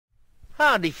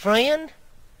Howdy, friend.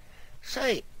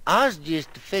 Say, I was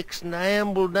just fixin' to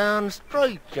amble down the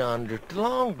street yonder to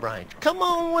Long Branch. Come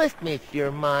on with me if you're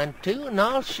a mind to, and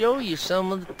I'll show you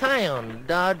some of the town of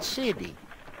Dodge City.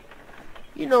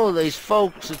 You know, there's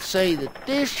folks that say that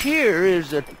this here is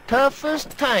the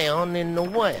toughest town in the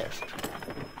West.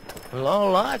 Well,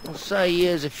 all I can say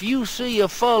is if you see a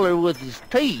feller with his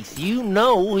teeth, you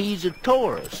know he's a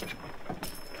tourist.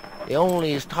 The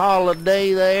onlyest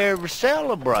holiday they ever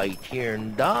celebrate here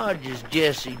in Dodge is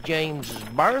Jesse James's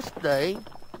birthday.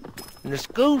 And the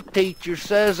school teacher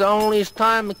says the onlyest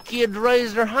time the kids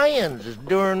raise their hands is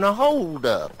during the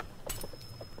hold-up.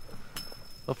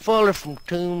 A feller from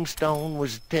Tombstone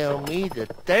was to tell me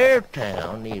that their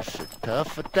town is so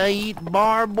tough that they eat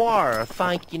barbed wire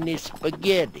thinking it's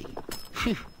spaghetti.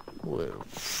 Phew, well,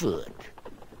 foot.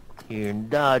 Here in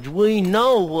Dodge, we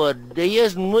know what it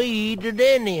is, and we eat it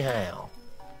anyhow.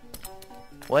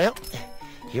 Well,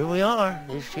 here we are.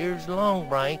 This here's Long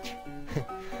Branch.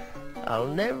 I'll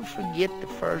never forget the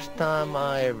first time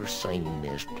I ever seen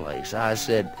this place. I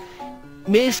said,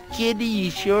 "Miss Kitty,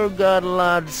 you sure got a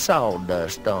lot of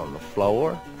sawdust on the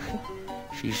floor."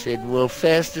 She said, "Well,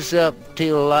 Festus, up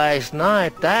till last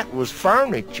night, that was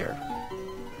furniture."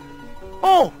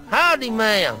 "Oh, howdy,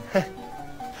 ma'am."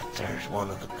 There's one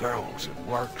of the girls that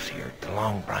works here at the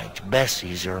Long Branch.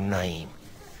 Bessie's her name.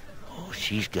 Oh,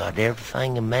 she's got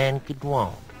everything a man could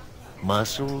want.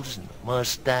 Muscles and a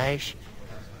mustache.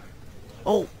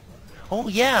 Oh,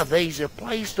 yeah, there's a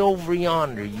place over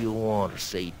yonder you'll want to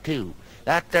see, too.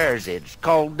 That there's it. It's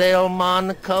called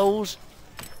Delmonico's.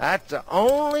 That's the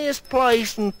onlyest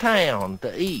place in town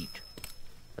to eat.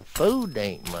 The food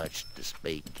ain't much to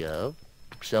speak of,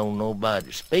 so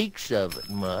nobody speaks of it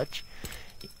much.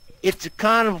 It's a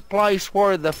kind of place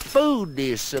where the food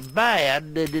is so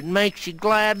bad that it makes you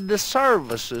glad the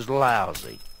service is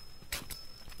lousy.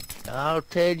 I'll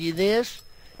tell you this,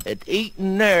 that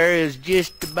eating there is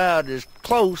just about as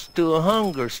close to a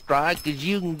hunger strike as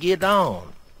you can get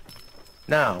on.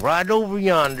 Now, right over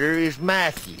yonder is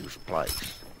Matthew's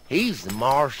place. He's the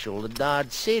marshal of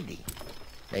Dodge City.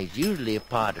 There's usually a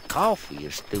pot of coffee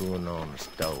stewing on the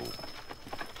stove.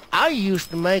 I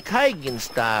used to make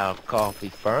Hagen-style coffee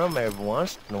for him every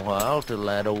once in a while till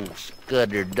that old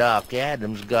Scudder Doc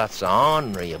Adams got so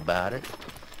ornery about it.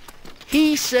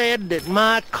 He said that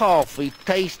my coffee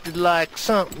tasted like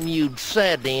something you'd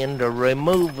set in to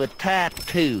remove a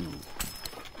tattoo.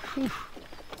 Whew.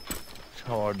 It's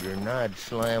harder than I'd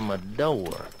slam a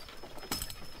door.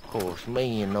 Of course,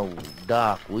 me and old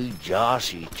Doc, we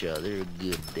josh each other a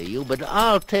good deal, but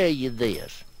I'll tell you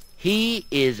this. He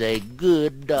is a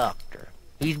good doctor.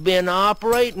 He's been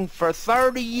operating for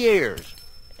 30 years.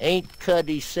 Ain't cut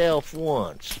himself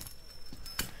once.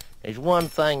 There's one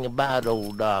thing about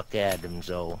old Doc Adams,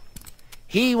 though.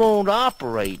 He won't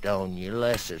operate on you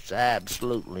unless it's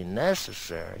absolutely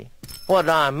necessary. What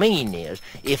I mean is,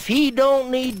 if he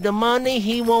don't need the money,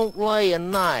 he won't lay a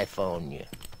knife on you.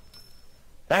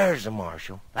 There's the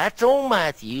marshal. That's old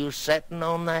Matthew sitting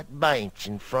on that bench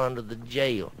in front of the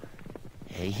jail.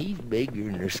 Hey, he's bigger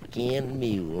than a skinned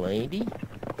mule, ain't he?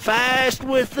 Fast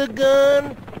with the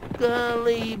gun?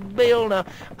 Golly, Bill, now,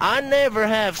 I never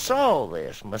have saw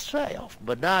this myself,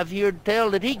 but I've heard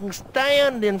tell that he can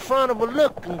stand in front of a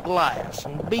looking glass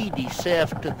and beat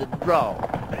himself to the draw.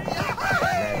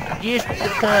 That's just the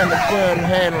kind of gun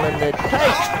handling it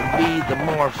takes to be the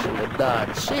marshal of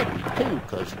Dodge City, too,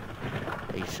 'cause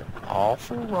there's some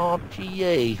awful raunchy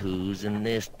yahoos in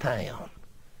this town.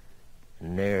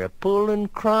 And they're pulling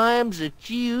crimes that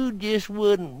you just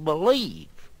wouldn't believe.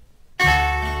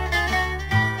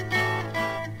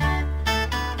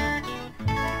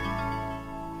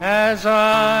 As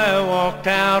I walked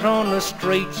out on the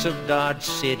streets of Dodge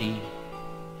City,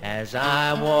 as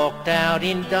I walked out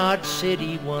in Dodge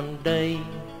City one day,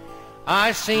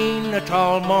 I seen a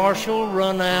tall marshal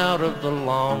run out of the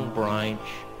Long Branch.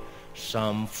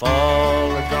 Some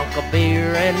feller drunk a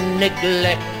beer and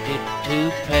neglected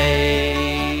to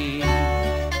pay.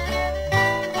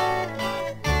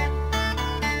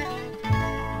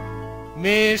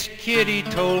 Miss Kitty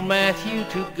told Matthew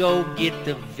to go get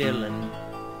the villain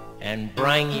and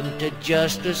bring him to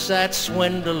justice, that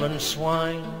swindling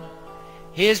swine.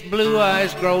 His blue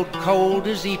eyes growed cold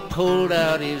as he pulled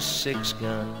out his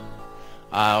 6-gun.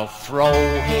 I'll throw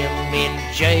him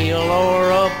in jail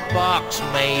or a box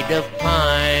made of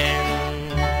pine.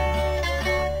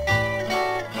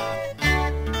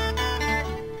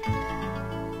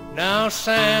 Now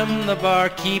Sam the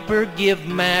barkeeper give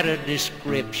Matt a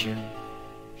description.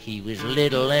 He was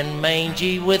little and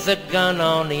mangy with a gun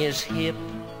on his hip.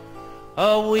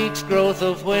 a week's growth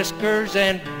of whiskers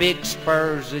and big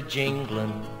spurs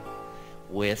a-jingling,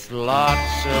 with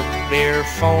lots of beer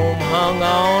foam hung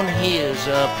on his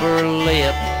upper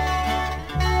lip.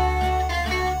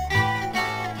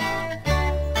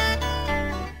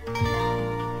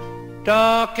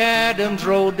 Doc Adams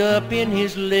rode up in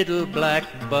his little black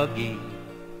buggy,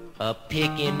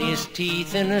 a-picking his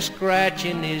teeth and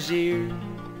a-scratching his ear.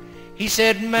 He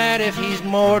said, Matt, if he's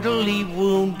mortally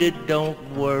wounded, don't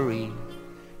worry.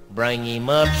 Bring him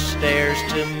upstairs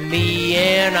to me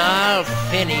and I'll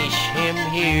finish him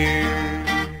here.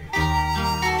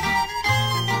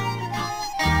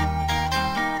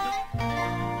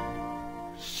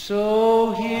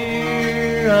 So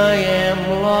here I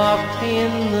am locked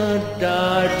in the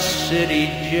Dodge City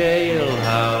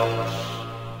jailhouse,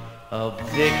 a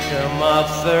victim of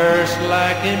thirst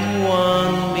lacking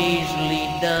one measly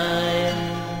dime.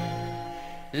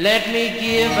 Let me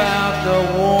give out the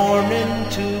warning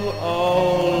to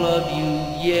all of you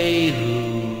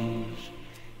yahoos.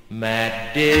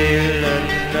 Matt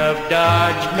Dillon of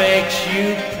Dodge makes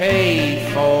you pay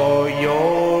for your